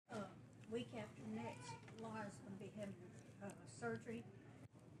week after next, Laura's going to be having surgery.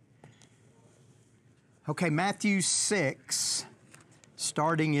 Okay, Matthew 6,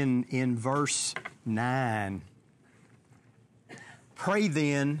 starting in verse 9. Pray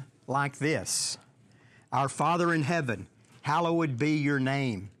then like this: Our Father in heaven, hallowed be your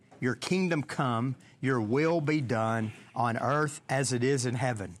name. Your kingdom come, your will be done on earth as it is in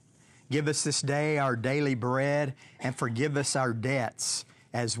heaven. Give us this day our daily bread, and forgive us our debts,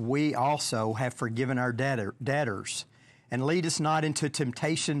 as we also have forgiven our debtors. And lead us not into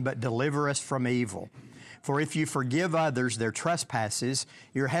temptation, but deliver us from evil. For if you forgive others their trespasses,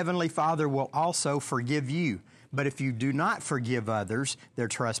 your heavenly Father will also forgive you. But if you do not forgive others their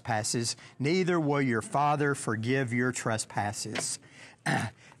trespasses, neither will your Father forgive your trespasses.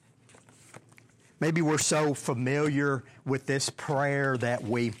 Maybe we're so familiar with this prayer that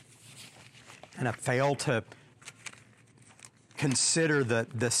we kind of fail to consider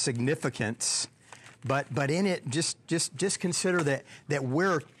the significance. But in it, just consider that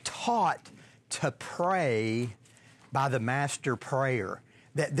we're taught to pray by the Master Prayer.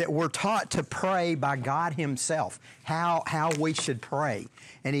 That we're taught to pray by God Himself, how we should pray.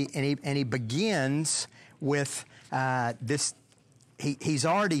 And he begins with this. He's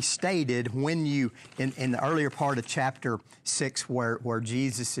already stated when you, in the earlier part of chapter 6, where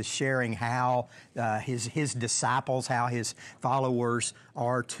Jesus is sharing how his disciples, how His followers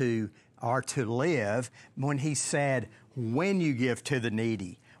are to live, when He said, when you give to the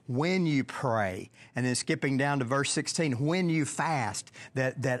needy, when you pray, and then skipping down to verse 16, when you fast,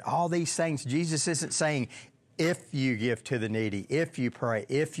 that all these things, Jesus isn't saying if you give to the needy, if you pray,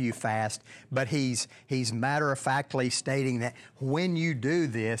 if you fast, but he's matter-of-factly stating that when you do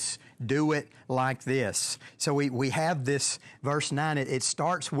this, do it like this. So we have this, verse 9, it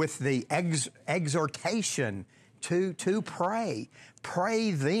starts with the exhortation to pray.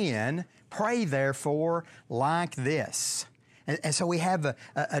 Pray then, pray therefore like this. And so we have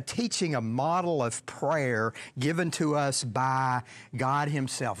a teaching, a model of prayer given to us by God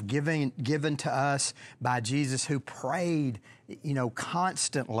Himself, given to us by Jesus, who prayed,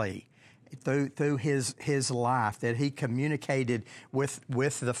 constantly through his life, that He communicated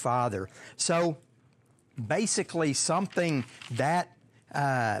with the Father. So basically, something that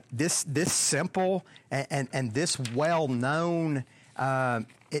this simple and this well known,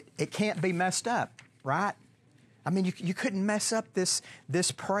 it can't be messed up, right? I mean, you couldn't mess up this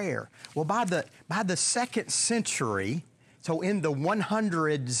prayer. Well, by the 2nd century, so in the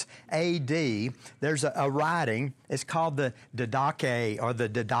 100s A.D., there's a writing. It's called the Didache or the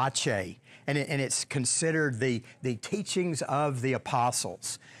Didache, and it's considered the teachings of the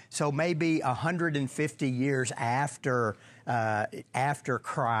apostles. So maybe 150 years after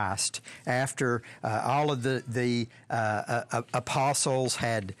Christ, after all of the apostles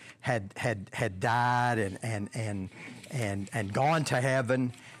had died and gone to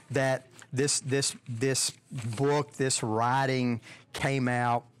heaven, that this book, this writing came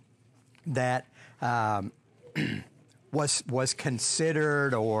out that was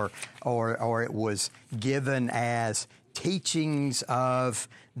considered or it was given as teachings of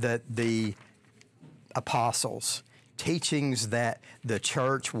the apostles, teachings that the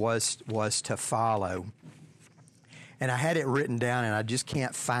church was to follow. And I had it written down, and I just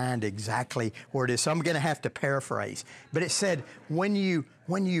can't find exactly where it is, so I'm going to have to paraphrase. But it said, when you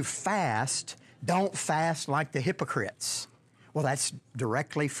fast, don't fast like the hypocrites. Well, that's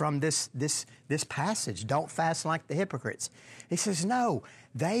directly from this passage. Don't fast like the hypocrites. He says, no,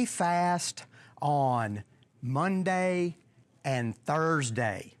 they fast on Monday and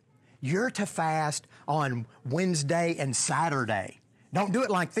Thursday. You're to fast on Wednesday and Saturday. Don't do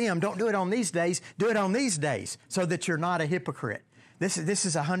it like them. Don't do it on these days. Do it on these days so that you're not a hypocrite. This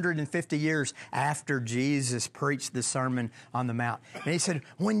is 150 years after Jesus preached the Sermon on the Mount. And He said,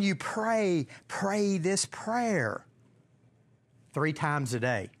 when you pray, pray this prayer 3 times a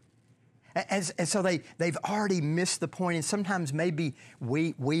day. And so they've already missed the point, and sometimes maybe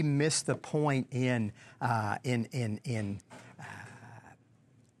we miss the point in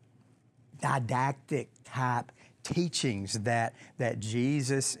didactic type teachings that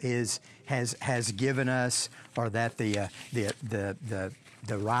Jesus has given us, or that the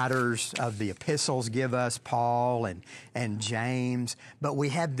writers of the epistles give us, Paul and James. But we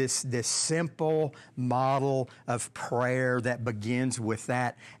have this simple model of prayer that begins with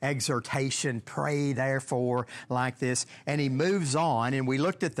that exhortation, pray therefore like this. And he moves on, and we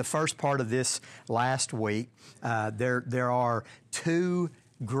looked at the first part of this last week. There are 2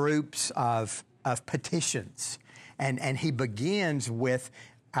 groups of petitions. And he begins with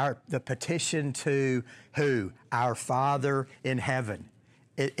the petition to who? Our Father in heaven.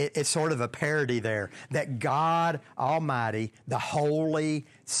 It's sort of a parody there, that God Almighty, the holy,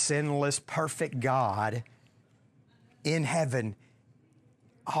 sinless, perfect God in heaven,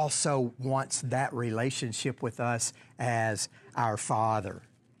 also wants that relationship with us as our Father.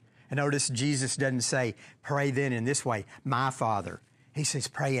 And notice Jesus doesn't say, pray then in this way, my Father. He says,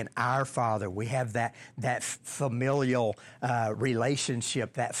 pray in our Father. We have that familial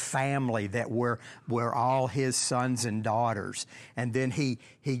relationship, that family, that we're all His sons and daughters. And then He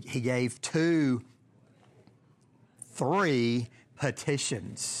gave 3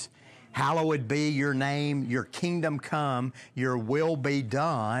 petitions. Hallowed be your name, your kingdom come, your will be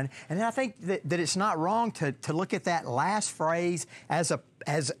done. And I think that it's not wrong to look at that last phrase as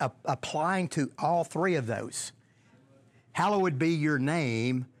applying to all 3 of those. Hallowed be your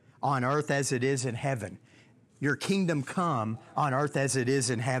name on earth as it is in heaven. Your kingdom come on earth as it is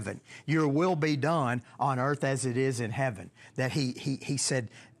in heaven. Your will be done on earth as it is in heaven. That he said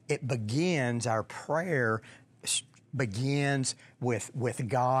it begins, our prayer begins with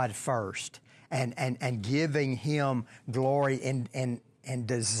God first, and giving Him glory and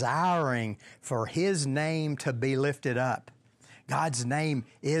desiring for His name to be lifted up. God's name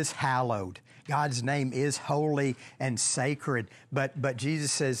is hallowed. God's name is holy and sacred, but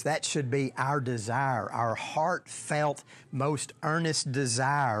Jesus says that should be our desire. Our heartfelt, most earnest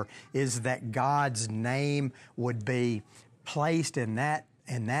desire is that God's name would be placed in that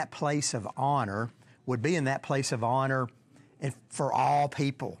place of honor, would be in that place of honor for all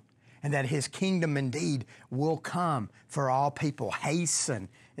people, and that His kingdom indeed will come for all people. Hasten.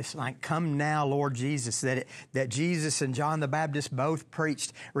 It's like, come now, Lord Jesus, that Jesus and John the Baptist both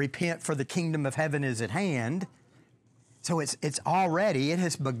preached, repent for the kingdom of heaven is at hand. So it's already, it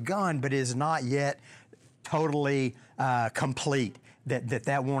has begun, but is not yet totally complete.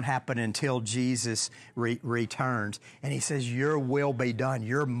 That won't happen until Jesus returns. And He says, your will be done,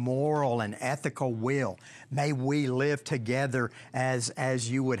 your moral and ethical will. May we live together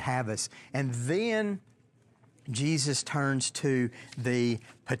as you would have us. And then Jesus turns to the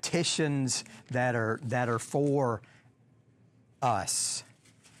petitions that are for us.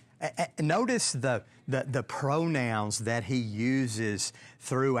 Notice the pronouns that He uses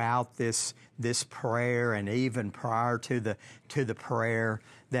throughout this prayer, and even prior to the prayer,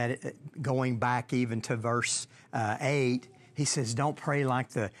 that going back even to verse 8, He says, don't pray like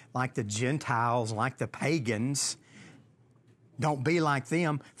the Gentiles, like the pagans. Don't be like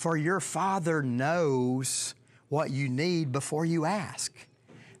them, for your Father knows what you need before you ask.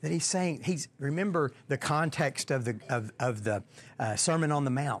 That He's saying, remember the context of the Sermon on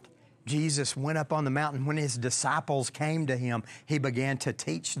the Mount. Jesus went up on the mountain. When His disciples came to Him, He began to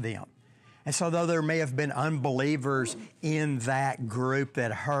teach them. And so though there may have been unbelievers in that group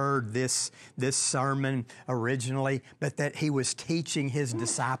that heard this sermon originally, but that He was teaching His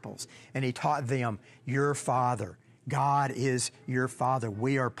disciples, and He taught them, your Father, God is your Father.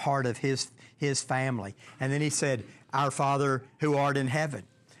 We are part of His family. And then He said, our Father who art in heaven.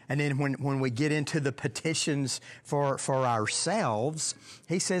 And then when we get into the petitions for ourselves,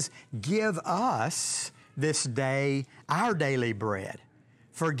 He says, give us this day our daily bread.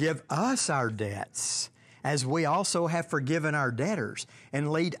 Forgive us our debts, as we also have forgiven our debtors. And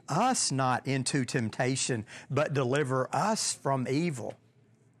lead us not into temptation, but deliver us from evil.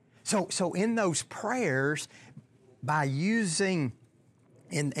 So in those prayers, by using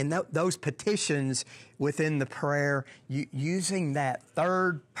in those petitions within the prayer, using that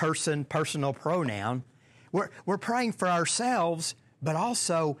third person personal pronoun, we're praying for ourselves, but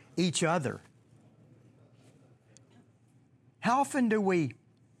also each other. How often do we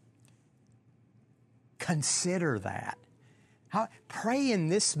consider that? Pray in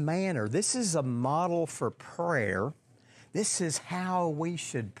this manner. This is a model for prayer. This is how we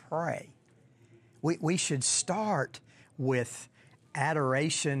should pray. We should start with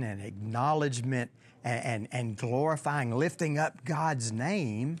adoration and acknowledgement and glorifying, lifting up God's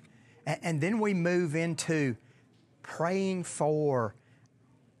name, and then we move into praying for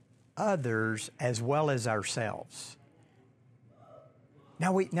others as well as ourselves.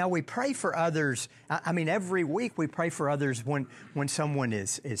 Now we pray for others. I mean, every week we pray for others when someone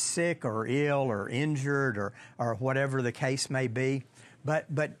is sick or ill or injured or whatever the case may be. But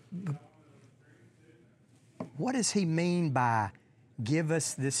what does He mean by give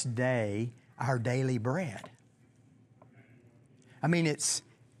us this day our daily bread? I mean, it's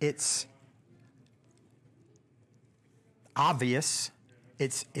obvious.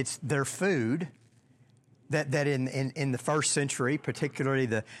 It's their food. That in the first century, particularly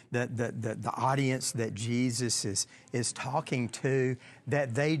the audience that Jesus is talking to,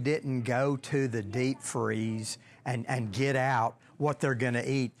 that they didn't go to the deep freeze and get out what they're going to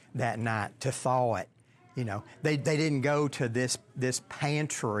eat that night, to thaw it. You know, they didn't go to this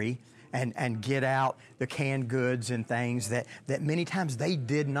pantry and get out the canned goods and things that many times they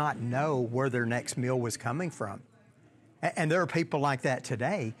did not know where their next meal was coming from. And there are people like that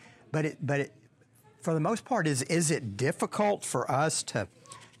today, but it for the most part, is it difficult for us to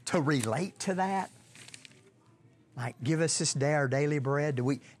relate to that? Like, give us this day our daily bread.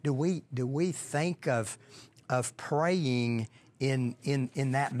 Do we think of praying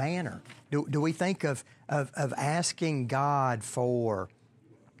in that manner? Do we think of asking God for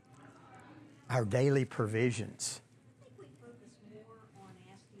our daily provisions? I think we focus more on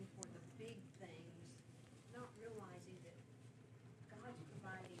asking for the big things, not realizing that God's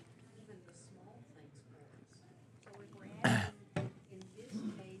providing even the small things for us. So if we're asking, in this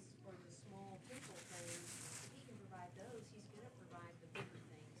case, for the small, simple things, if He can provide those, He's going to provide the bigger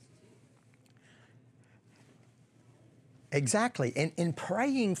things too. Exactly. And in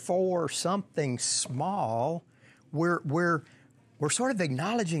praying for something small, we're sort of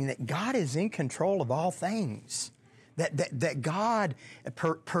acknowledging that God is in control of all things, that God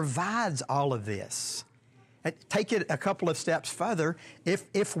provides all of this. And take it a couple of steps further.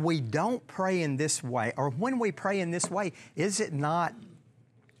 If we don't pray in this way, or when we pray in this way, is it not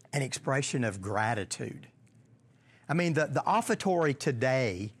an expression of gratitude? I mean, the offertory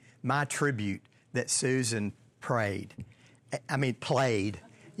today, my tribute that Susan played,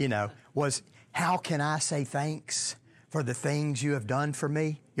 was, how can I say thanks for the things you have done for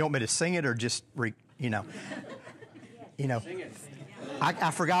me? You want me to sing it or just, Sing it.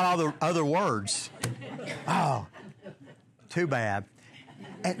 I forgot all the other words. Oh, too bad.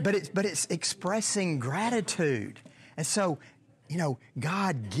 But it's expressing gratitude. And so,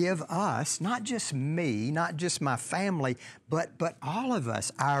 God give us, not just me, not just my family, but all of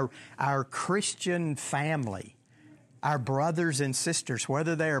us, our Christian family, our brothers and sisters,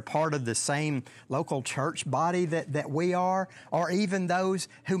 whether they are part of the same local church body that we are, or even those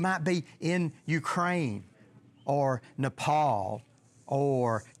who might be in Ukraine or Nepal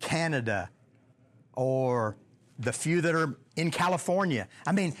or Canada or the few that are in California.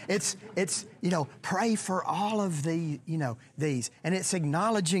 I mean, it's pray for all of these. And it's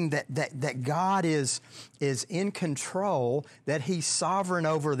acknowledging that God is in control, that He's sovereign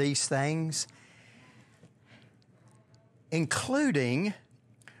over these things, including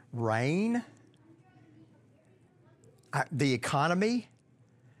rain, the economy,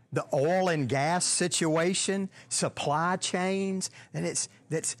 the oil and gas situation, supply chains, and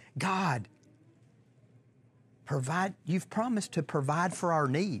that's God. You've promised to provide for our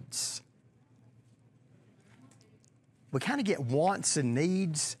needs. We kind of get wants and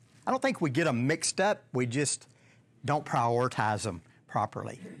needs. I don't think we get them mixed up. We just don't prioritize them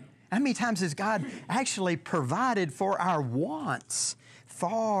properly. How many times has God actually provided for our wants,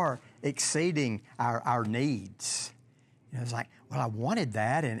 far exceeding our needs? It's like, well, I wanted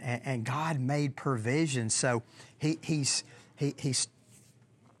that, and God made provision. So he's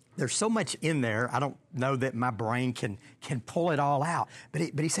there's so much in there. I don't know that my brain can pull it all out. But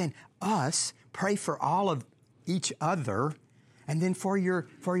He's saying, us, pray for all of each other, and then for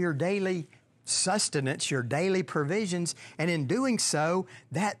your daily sustenance, your daily provisions, and in doing so,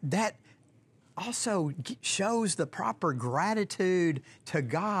 that also shows the proper gratitude to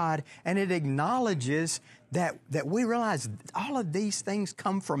God, and it acknowledges that we realize all of these things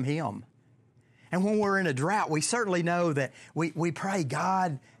come from Him. And when we're in a drought, we certainly know that we pray,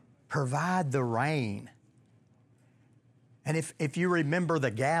 God, provide the rain. And if you remember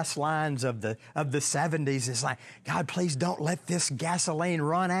the gas lines of the 70s, it's like, God, please don't let this gasoline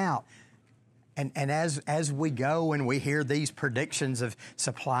run out. And as we go and we hear these predictions of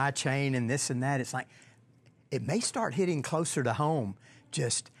supply chain and this and that, it's like, it may start hitting closer to home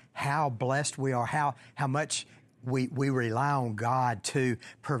just how blessed we are, how much we rely on God to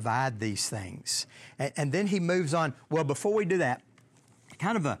provide these things. And then He moves on. Well, before we do that,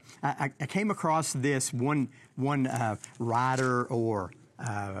 I came across this one writer, or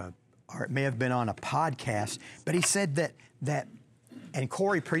it may have been on a podcast, but he said that, and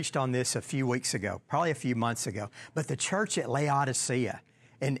Corey preached on this a few weeks ago, probably a few months ago, but the church at Laodicea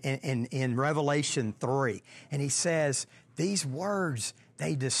in Revelation 3, and he says, these words,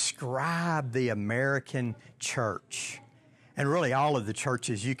 they describe the American church. And really all of the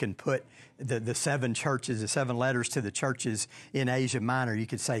churches, you can put the seven churches, the seven letters to the churches in Asia Minor, you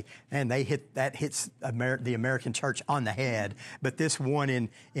could say, man, that hits the American church on the head. But this one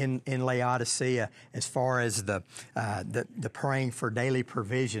in Laodicea, as far as the praying for daily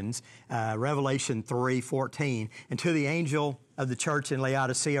provisions, Revelation 3:14, and to the angel of the church in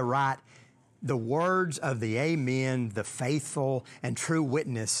Laodicea write, the words of the Amen, the faithful and true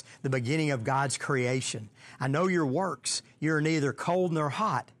witness, the beginning of God's creation. I know your works. You are neither cold nor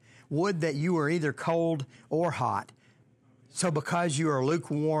hot. Would that you were either cold or hot. So because you are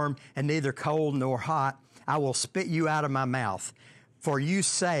lukewarm and neither cold nor hot, I will spit you out of my mouth. For you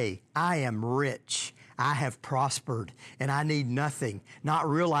say, I am rich, I have prospered, and I need nothing, not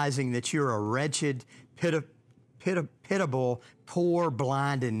realizing that you're a wretched, pitiable, poor,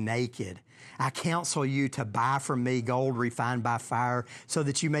 blind, and naked. I counsel you to buy from me gold refined by fire, so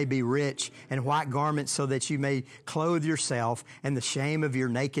that you may be rich, and white garments, so that you may clothe yourself, and the shame of your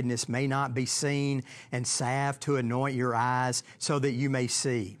nakedness may not be seen, and salve to anoint your eyes, so that you may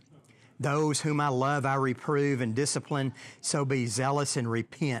see. Those whom I love I reprove and discipline, so be zealous and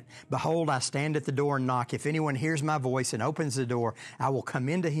repent. Behold, I stand at the door and knock. If anyone hears my voice and opens the door, I will come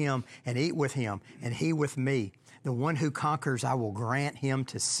into him and eat with him, and he with me. The one who conquers, I will grant him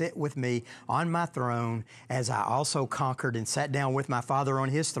to sit with me on my throne, as I also conquered and sat down with my Father on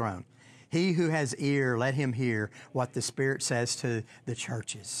his throne. He who has ear, let him hear what the Spirit says to the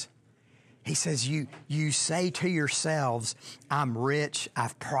churches. He says, you say to yourselves, I'm rich,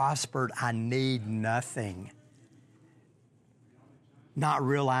 I've prospered, I need nothing. Not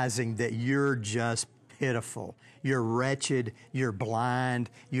realizing that you're just pitiful. You're wretched, you're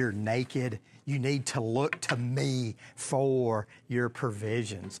blind, you're naked. You need to look to me for your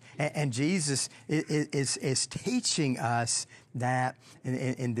provisions. And Jesus is teaching us that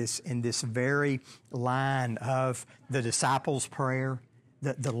in this very line of the disciples' prayer,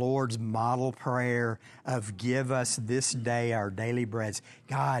 the Lord's model prayer of give us this day our daily breads.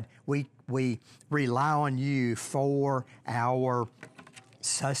 God, we rely on you for our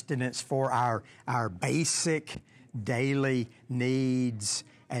sustenance, for our basic daily needs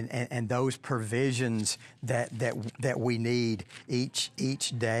and those provisions that we need each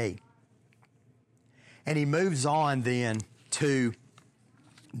day. And he moves on then to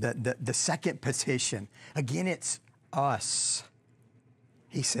the second petition. Again, it's us.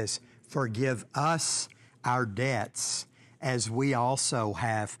 He says, forgive us our debts as we also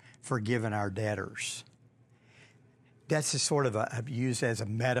have forgiven our debtors. That's just sort of used as a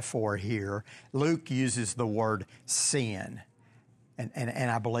metaphor here. Luke uses the word sin. And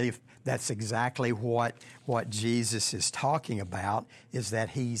I believe that's exactly what Jesus is talking about, is that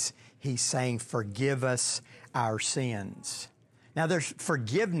he's saying, forgive us our sins. Now, there's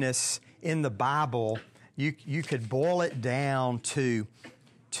forgiveness in the Bible. You could boil it down to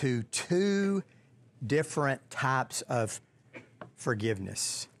two different types of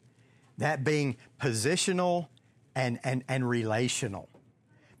forgiveness, that being positional and relational.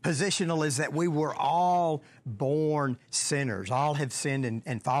 Positional is that we were all born sinners. All have sinned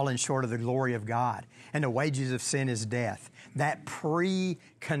and fallen short of the glory of God. And the wages of sin is death. That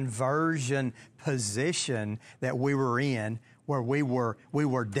pre-conversion position that we were in, where we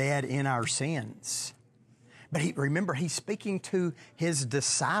were dead in our sins. But remember, he's speaking to his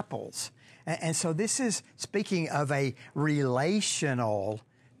disciples. And so this is speaking of a relational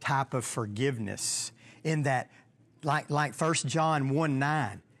type of forgiveness, in that, like 1 John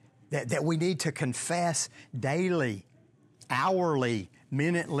 1:9, that we need to confess daily, hourly,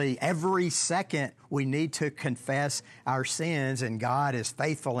 minutely, every second we need to confess our sins, and God is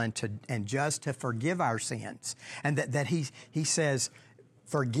faithful and just to forgive our sins. And that he says,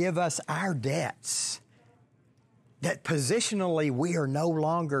 forgive us our debts. That positionally we are no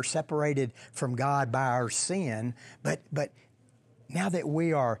longer separated from God by our sin, but now that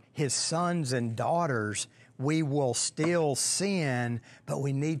we are his sons and daughters, we will still sin, but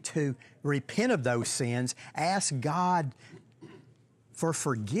we need to repent of those sins, ask God for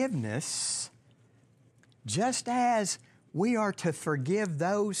forgiveness, just as we are to forgive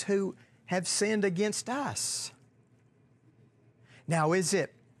those who have sinned against us. Now, is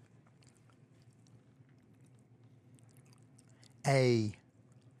it I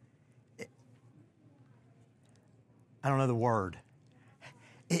don't know the word.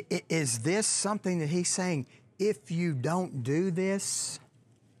 Is this something that he's saying, if you don't do this,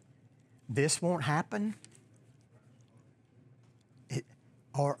 this won't happen?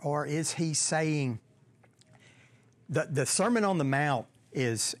 Or is he saying, the Sermon on the Mount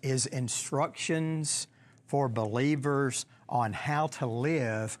is instructions for believers on how to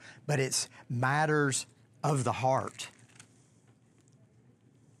live, but it's matters of the heart.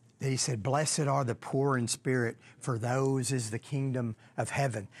 That he said, blessed are the poor in spirit, for those is the kingdom of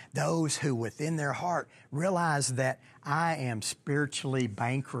heaven. Those who within their heart realize that I am spiritually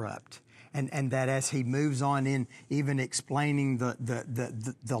bankrupt. And that as he moves on in even explaining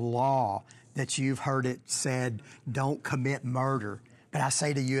the law, that you've heard it said, don't commit murder. But I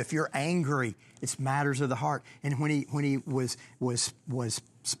say to you, if you're angry, it's matters of the heart. And when he was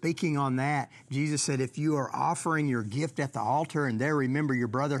speaking on that, Jesus said, if you are offering your gift at the altar and there remember your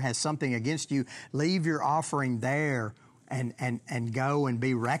brother has something against you, leave your offering there and go and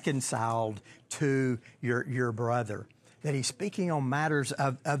be reconciled to your brother. That he's speaking on matters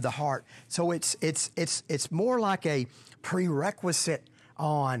of the heart. So it's more like a prerequisite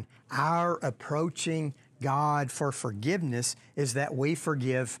on our approaching God for forgiveness is that we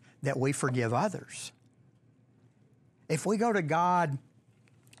forgive others. If we go to God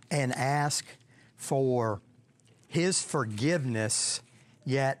and ask for His forgiveness,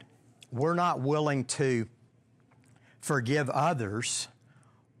 yet we're not willing to forgive others,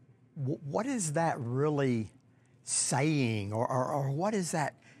 what is that really saying, or what is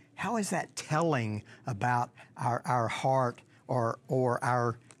that? How is that telling about our heart or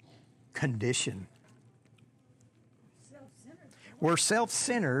our condition? Self-centered. We're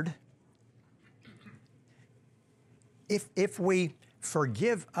self-centered. If we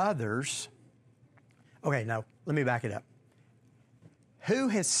forgive others, okay, no, let me back it up. Who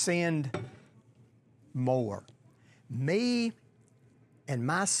has sinned more? Me and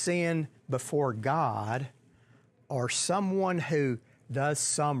my sin before God, or someone who does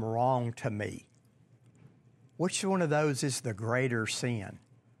some wrong to me? Which one of those is the greater sin?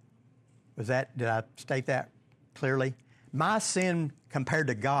 Did I state that clearly? My sin compared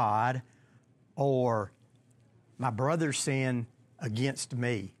to God, or my brother's sin against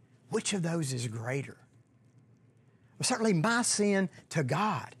me? Which of those is greater? Well, certainly my sin to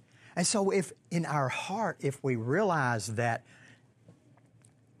God. And so if in our heart, if we realize that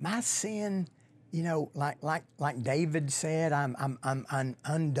my sin, like David said, I'm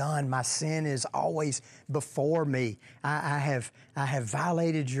undone. My sin is always before me. I have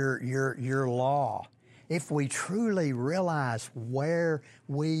violated your law. If we truly realize where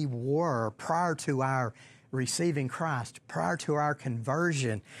we were prior to our receiving Christ, prior to our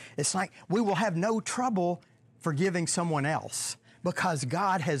conversion, it's like we will have no trouble forgiving someone else because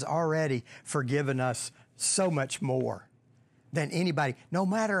God has already forgiven us so much more than anybody, no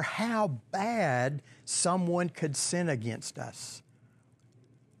matter how bad someone could sin against us.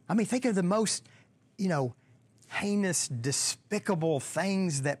 I mean, think of the most, heinous, despicable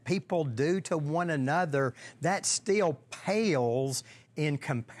things that people do to one another. That still pales in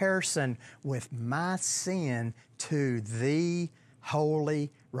comparison with my sin to the holy,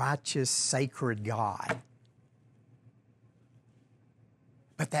 righteous, sacred God.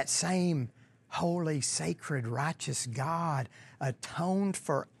 But that same holy, sacred, righteous God atoned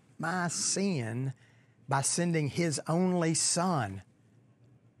for my sin by sending His only Son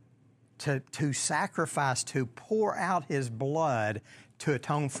to sacrifice, to pour out His blood to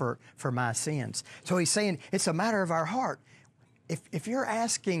atone for my sins. So He's saying it's a matter of our heart. If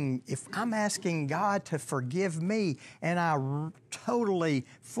I'm asking God to forgive me, and I totally,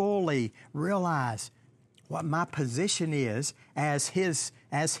 fully realize what my position is as His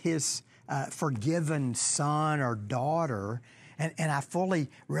forgiven son or daughter, and I fully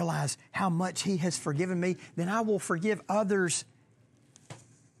realize how much He has forgiven me, then I will forgive others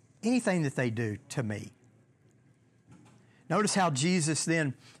anything that they do to me. Notice how Jesus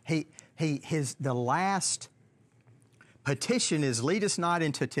then, the last petition is, lead us not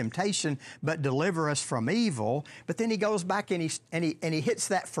into temptation, but deliver us from evil. But then He goes back and he hits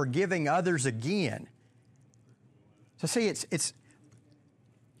that forgiving others again. So see, it's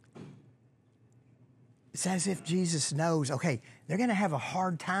as if Jesus knows, okay, they're going to have a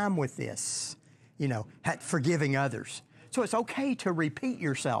hard time with this, forgiving others. So it's okay to repeat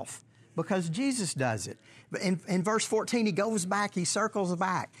yourself because Jesus does it. But in verse 14, He goes back, He circles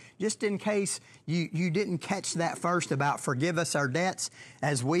back. Just in case you didn't catch that first about forgive us our debts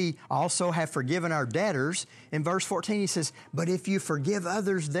as we also have forgiven our debtors. In verse 14, He says, but if you forgive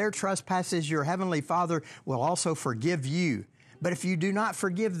others their trespasses, your heavenly Father will also forgive you. But if you do not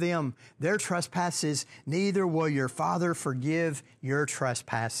forgive them their trespasses, neither will your Father forgive your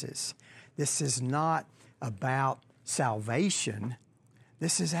trespasses. This is not about salvation.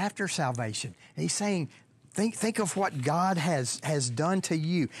 This is after salvation. And He's saying, think of what God has done to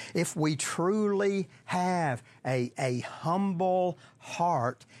you. If we truly have a humble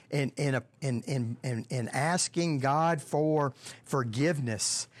heart in asking God for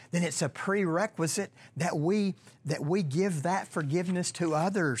forgiveness, then it's a prerequisite that we give that forgiveness to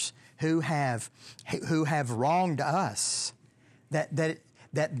others who have wronged us.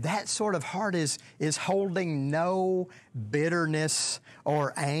 That sort of heart is holding no bitterness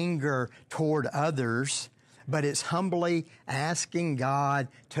or anger toward others, but it's humbly asking God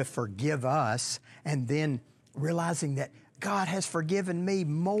to forgive us and then realizing that God has forgiven me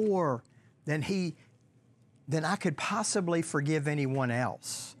more than I could possibly forgive anyone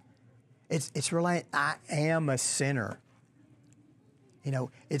else. It's really, I am a sinner. You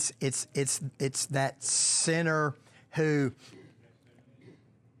know, it's that sinner who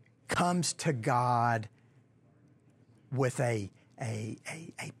comes to God with a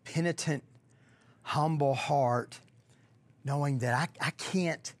penitent, humble heart, knowing that I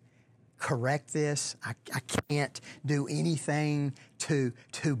can't correct this. I can't do anything to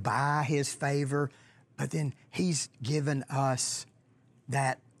buy His favor. But then He's given us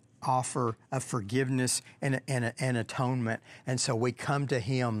that offer of forgiveness and atonement. And so we come to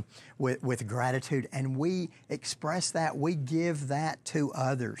Him with gratitude, and we express that. We give that to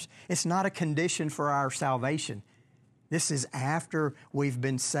others. It's not a condition for our salvation. This is after we've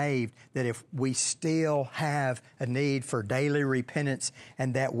been saved, that if we still have a need for daily repentance,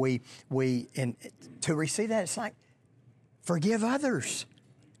 and that and to receive that, it's like, forgive others.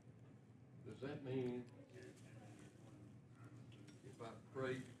 Does that mean if I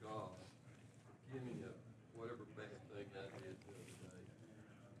pray to God, forgive me of whatever bad thing I did the other day,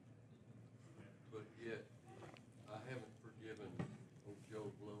 but yet I haven't forgiven old Joe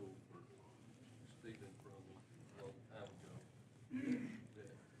Blow for stealing from me a long time ago,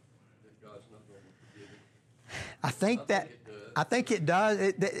 that God's not going to forgive him? I think it does,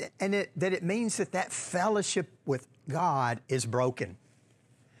 that it means that fellowship with God is broken.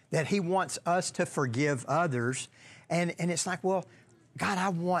 That He wants us to forgive others, and it's like, well, God, I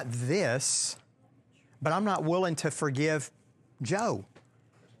want this, but I'm not willing to forgive Joe.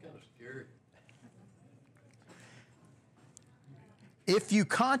 That's kind of scary. If you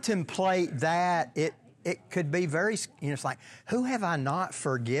contemplate that, it could be very, it's like, who have I not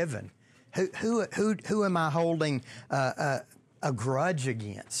forgiven? Who am I holding a grudge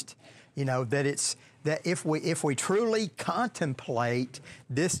against? That if we truly contemplate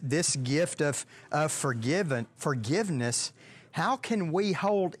this gift of forgiveness, how can we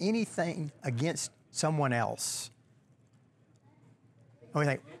hold anything against someone else? What do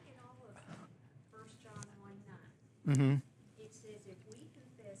you think? Look at all of 1 John 1:9. Mm-hmm. It says, if we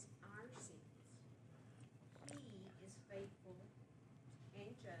confess our sins, He is faithful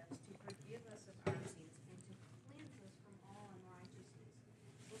and just to forgive us of our sins and to cleanse us from all unrighteousness.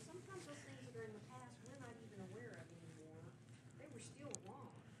 Well, sometimes those things that are in the past we're not even aware of anymore. They were still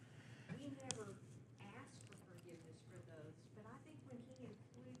wrong. We never asked for forgiveness for those, but I think when He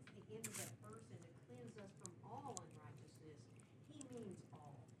includes the end of that verse and to cleanse us from all unrighteousness, He means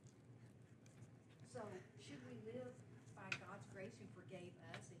all. So, should we live by God's grace who forgave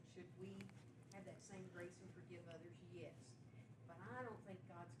us, and should we have that same grace and forgive others? Yes. But I don't think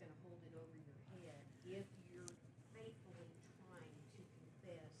God's going to hold it over your head if you're faithfully trying to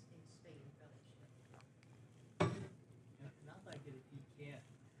confess and stay in fellowship. And I think that if He can't,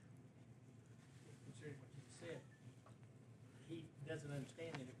 considering what you said, He doesn't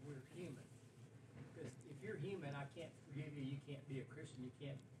understand that we're human. Because if you're human, I can't forgive you. You can't be a Christian. You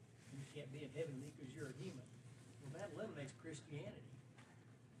can't be in heaven because you're a human. Well, that eliminates Christianity.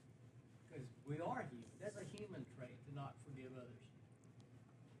 Because we are human. That's a human trait to not forgive others.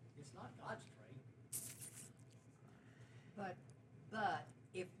 It's not God's trait. But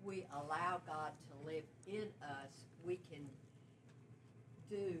if we allow God to live in us, we can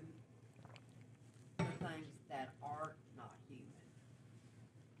do the things that are not human.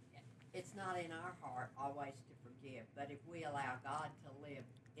 It's not in our heart always to forgive, but if we allow God to live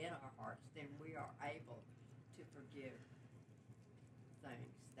in our hearts, then we are able to forgive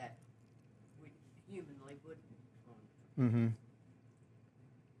things that we humanly wouldn't want to forgive. Mm-hmm.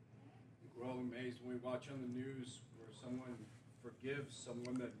 We're all amazed when we watch on the news where someone forgives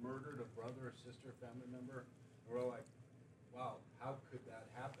someone that murdered a brother or sister, family member, and we're like, wow, how could that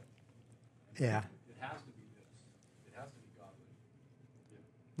happen? Yeah. It has to be this. It has to be godly.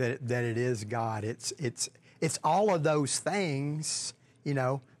 That it is God. It's all of those things,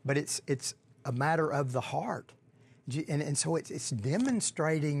 but it's a matter of the heart. And so it's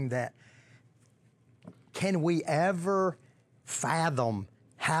demonstrating that, can we ever fathom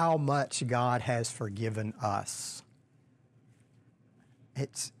how much God has forgiven us?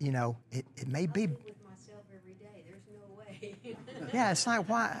 It's, it may be. I do it with myself every day. There's no way. Yeah, it's like,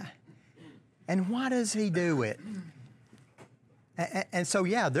 why? And why does He do it? And so,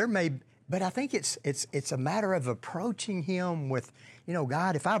 yeah, there may, but I think it's a matter of approaching Him with,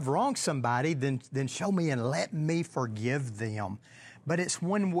 God, if I've wronged somebody, then show me and let me forgive them. But it's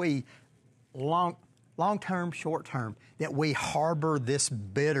when we, long-term, short-term, that we harbor this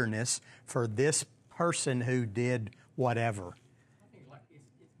bitterness for this person who did whatever. I think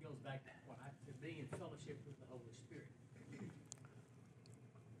it goes back to be in fellowship with the Holy Spirit.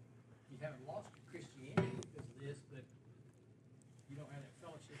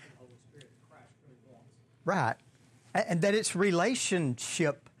 Right. And that it's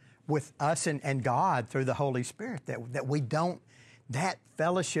relationship with us and God through the Holy Spirit, that we don't, that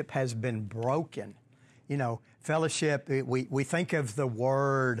fellowship has been broken. You know, fellowship, we think of the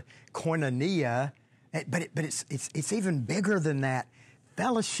word koinonia, but it's even bigger than that.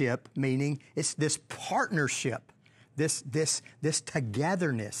 Fellowship meaning it's this partnership, this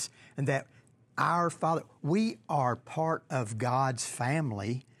togetherness, and that our Father, we are part of God's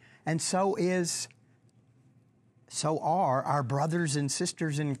family, and so are our brothers and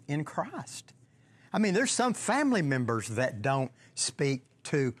sisters in Christ. I mean, there's some family members that don't speak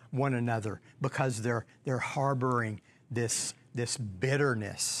to one another because they're harboring this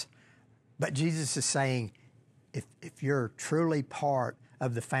bitterness. But Jesus is saying, if you're truly part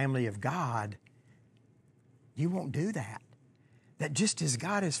of the family of God, you won't do that. That just as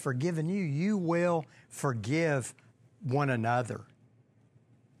God has forgiven you, you will forgive one another.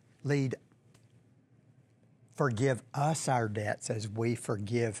 Forgive us our debts as we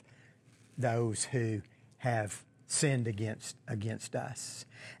forgive those who have sinned against us.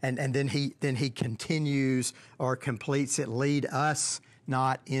 And then he continues or completes it. Lead us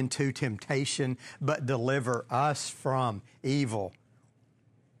not into temptation, but deliver us from evil.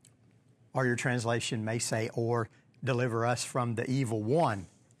 Or your translation may say, or deliver us from the evil one.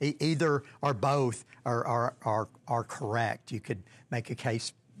 Either or both are correct. You could make a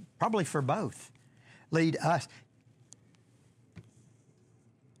case probably for both. Lead us.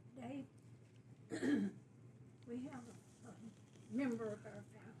 Dave, we have a member of our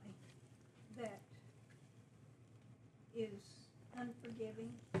family that is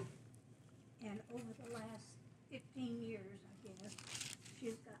unforgiving, and over the last 15 years, I guess,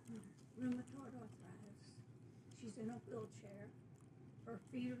 she's gotten rheumatoid arthritis. She's in a wheelchair. Her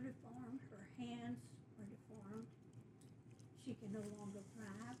feet are deformed. Her hands are deformed. She can no longer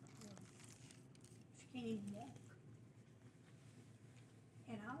drive. She can't even walk.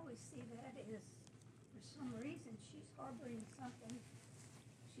 And I always see that as, for some reason, she's harboring something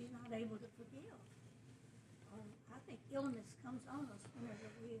she's not able to forgive. I think illness comes on us whenever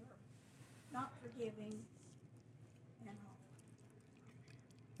we are not forgiving and all.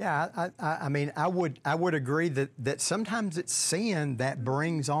 Yeah, I mean, I would agree that sometimes it's sin that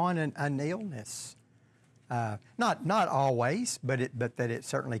brings on an illness. Not always, but that it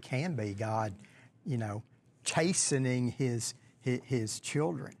certainly can be God, chastening His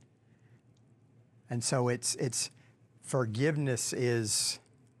children. And so it's forgiveness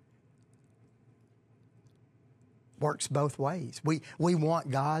works both ways. We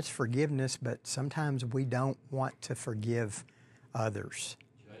want God's forgiveness, but sometimes we don't want to forgive others.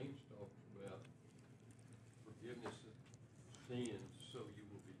 James talks about forgiveness of sins so you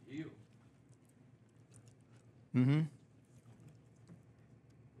will be healed. Mm-hmm.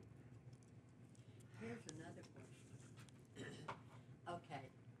 Here's another question. Okay,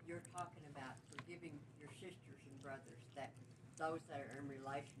 you're talking about forgiving your sisters and brothers, those that are in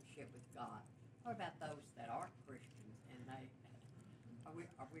relationship with God. What about those that aren't Christians and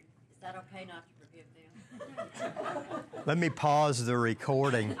is that okay not to forgive them? Let me pause the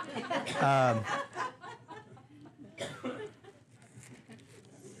recording. Save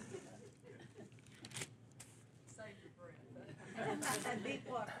your breath. Deep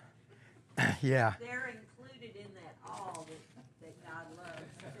water. Yeah. They're included in that all that God loves.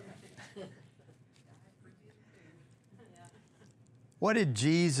 What did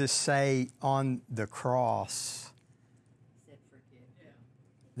Jesus say on the cross? He said forgive.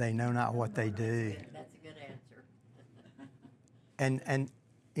 They know not what they do. That's a good answer. And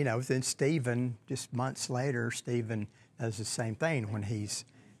then Stephen, just months later, Stephen does the same thing when he's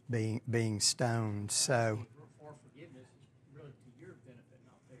being stoned. So, For forgiveness, it's really to your benefit,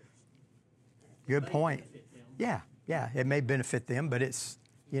 not theirs. good It may point. benefit them. Yeah, it may benefit them, but it's,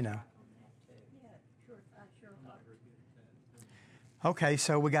 Yeah, sure, sure. Okay,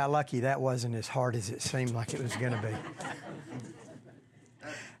 so we got lucky. That wasn't as hard as it seemed like it was going to be.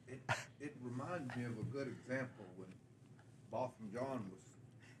 It reminds me of a good example when Botham John was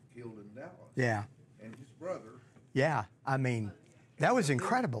killed in Dallas. Yeah, And his brother. yeah. I mean, that was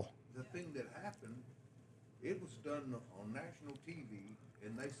incredible. The thing that happened, it was done on national TV,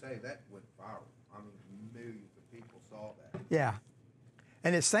 and they say that went viral. I mean, millions of people saw that. Yeah.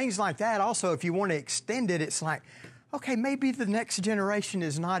 And it's things like that. Also, if you want to extend it, it's like, okay, maybe the next generation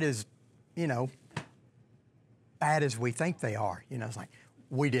is not as, bad as we think they are. It's like,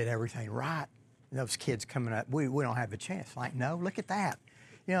 we did everything right. And those kids coming up, we don't have a chance. Like, no, look at that.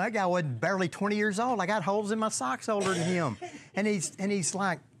 That guy wasn't barely 20 years old. I got holes in my socks older than him. And he's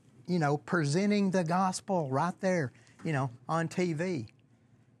like, presenting the gospel right there, on TV.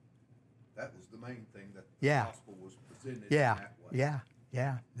 That was the main thing, that the Yeah. gospel was presented Yeah, in that way.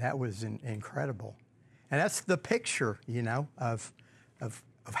 yeah. That was incredible, and that's the picture, of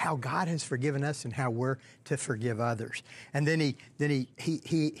how God has forgiven us and how we're to forgive others. And then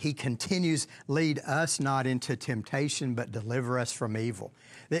he continues, lead us not into temptation, but deliver us from evil.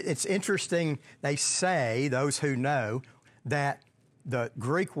 It's interesting. They say, those who know, that the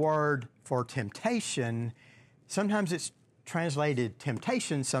Greek word for temptation, sometimes it's translated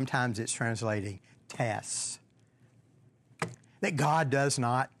temptation, sometimes it's translated tests. That God does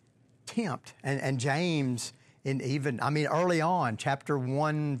not tempt. And James, early on, chapter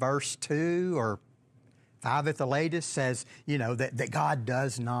 1, verse 2, or 5 at the latest, says, that God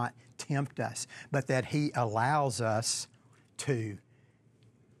does not tempt us, but that He allows us to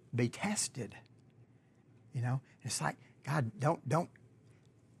be tested. It's like, God, don't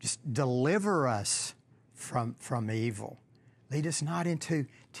just deliver us from evil. Lead us not into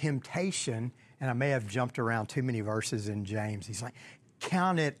temptation. And I may have jumped around too many verses in James. He's like,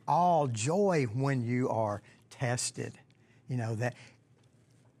 count it all joy when you are tested. That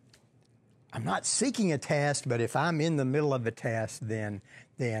I'm not seeking a test, but if I'm in the middle of a test, then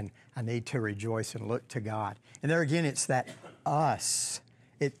I need to rejoice and look to God. And there again, it's that us.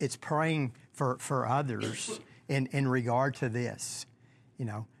 It's praying for others in regard to this.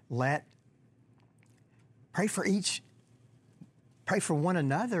 Pray for one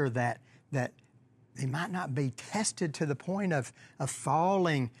another that they might not be tested to the point of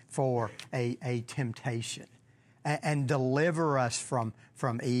falling for a temptation, and deliver us from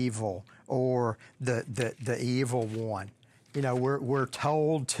evil or the evil one. We're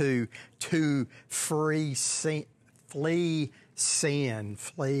told to flee sin,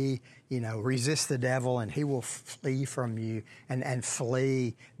 resist the devil, and he will flee from you, and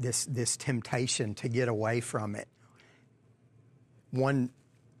flee this temptation to get away from it. One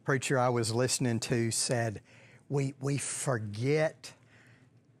preacher I was listening to said, we forget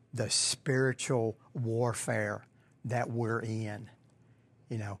the spiritual warfare that we're in,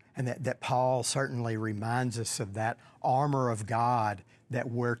 and that Paul certainly reminds us of that armor of God that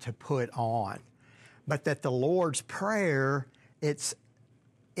we're to put on. But that the Lord's Prayer, it's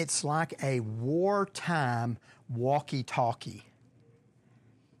like a wartime walkie-talkie,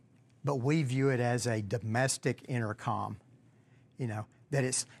 but we view it as a domestic intercom. That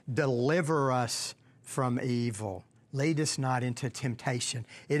it's deliver us from evil. Lead us not into temptation.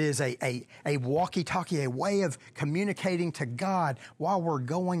 It is a walkie-talkie, a way of communicating to God while we're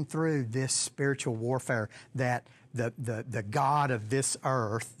going through this spiritual warfare that the God of this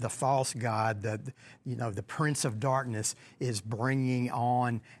earth, the false God, the prince of darkness is bringing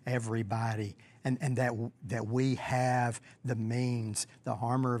on everybody. And that we have the means, the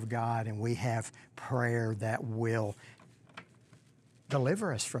armor of God, and we have prayer that will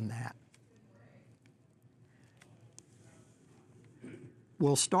deliver us from that.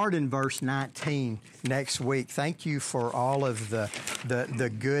 We'll start in verse 19 next week. Thank you for all of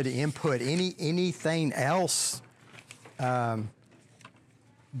the good input. Anything else that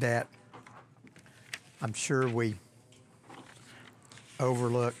I'm sure we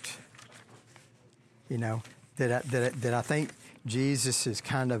overlooked, that I think Jesus is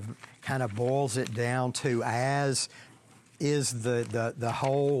kind of boils it down to, as is the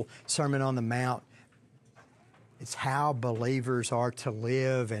whole Sermon on the Mount. It's how believers are to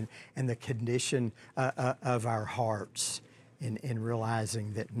live, and the condition of our hearts in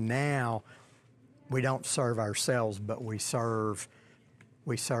realizing that now we don't serve ourselves, but we serve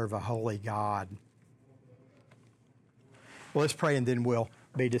a holy God. Well, let's pray and then we'll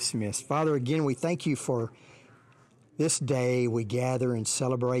be dismissed. Father, again, we thank you for this day. We gather and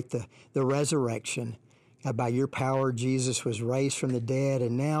celebrate the resurrection. God, by your power, Jesus was raised from the dead,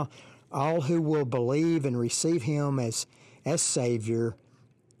 and now all who will believe and receive him as Savior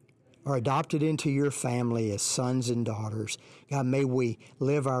are adopted into your family as sons and daughters. God, may we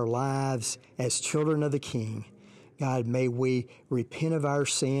live our lives as children of the King. God, may we repent of our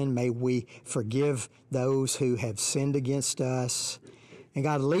sin. May we forgive those who have sinned against us. And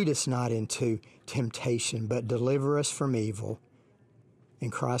God, lead us not into temptation, but deliver us from evil. In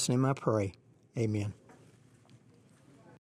Christ's name I pray. Amen.